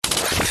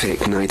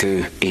Vic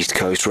Naidu, East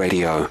Coast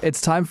Radio.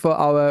 It's time for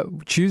our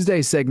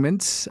Tuesday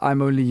segment,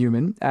 I'm Only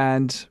Human.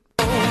 And,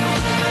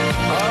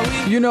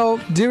 you know,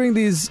 during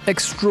these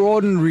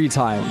extraordinary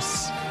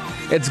times,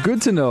 it's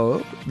good to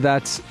know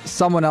that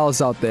someone else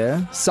out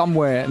there,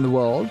 somewhere in the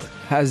world,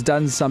 has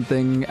done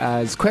something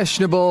as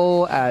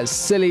questionable, as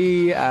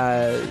silly,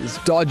 as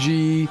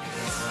dodgy,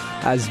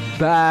 as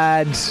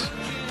bad,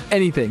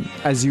 anything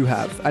as you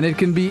have. And it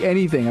can be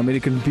anything. I mean,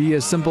 it can be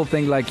a simple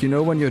thing like, you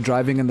know, when you're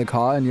driving in the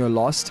car and you're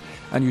lost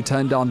and you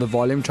turn down the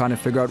volume trying to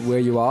figure out where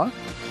you are.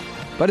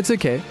 But it's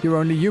okay. You're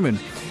only human.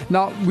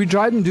 Now, we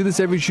try and do this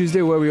every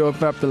Tuesday where we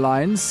open up the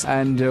lines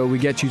and we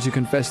get you to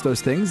confess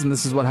those things. And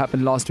this is what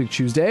happened last week,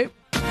 Tuesday.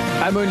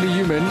 I'm only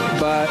human,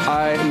 but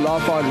I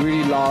laugh out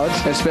really loud,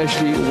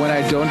 especially when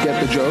I don't get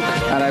the joke,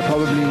 and I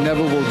probably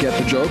never will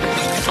get the joke.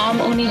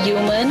 I'm only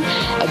human,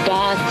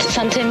 but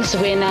sometimes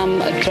when I'm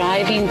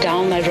driving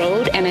down my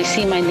road and I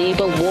see my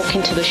neighbor walk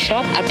into the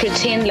shop, I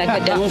pretend like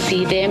I don't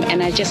see them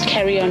and I just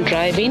carry on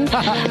driving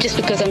just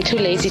because I'm too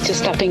lazy to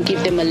stop and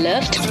give them a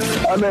lift.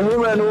 I'm a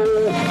human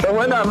who,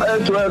 when I'm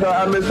at work,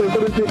 I'm a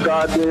security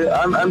guard.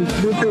 I'm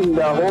sleeping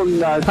the whole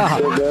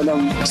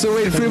night. So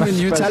wait, Freeman,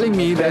 you're telling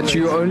me that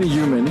you're only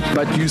human,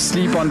 but you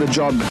sleep on the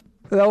job.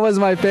 That was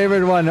my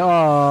favorite one.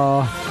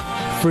 Oh,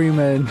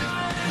 Freeman.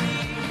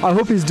 I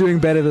hope he's doing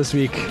better this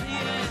week.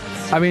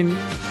 I mean,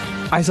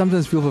 I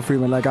sometimes feel for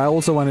Freeman. Like, I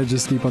also want to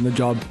just sleep on the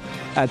job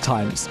at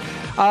times.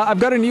 I've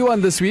got a new one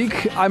this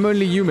week. I'm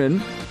only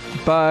human.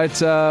 But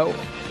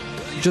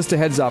just a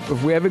heads up,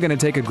 if we're ever going to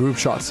take a group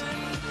shot,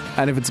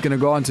 and if it's going to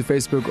go onto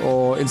Facebook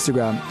or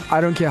Instagram, I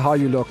don't care how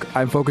you look.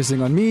 I'm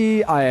focusing on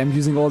me. I am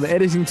using all the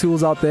editing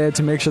tools out there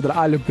to make sure that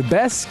I look the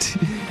best.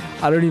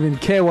 I don't even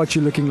care what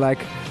you're looking like.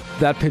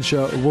 That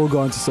picture will go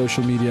onto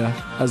social media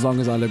as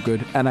long as I look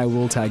good, and I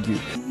will tag you.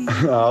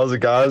 How's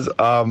it, guys?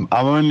 I'm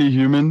only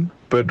human,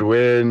 but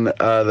when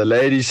the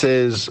lady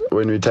says,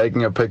 when we're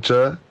taking a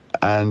picture,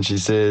 and she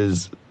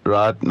says,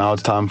 right, now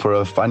it's time for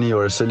a funny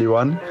or a silly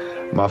one,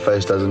 my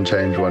face doesn't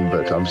change one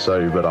bit. I'm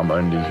sorry, but I'm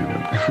only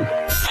human.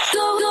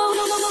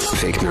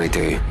 Vic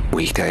Naidu,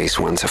 weekdays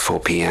 1 to 4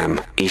 p.m.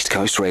 East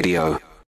Coast Radio.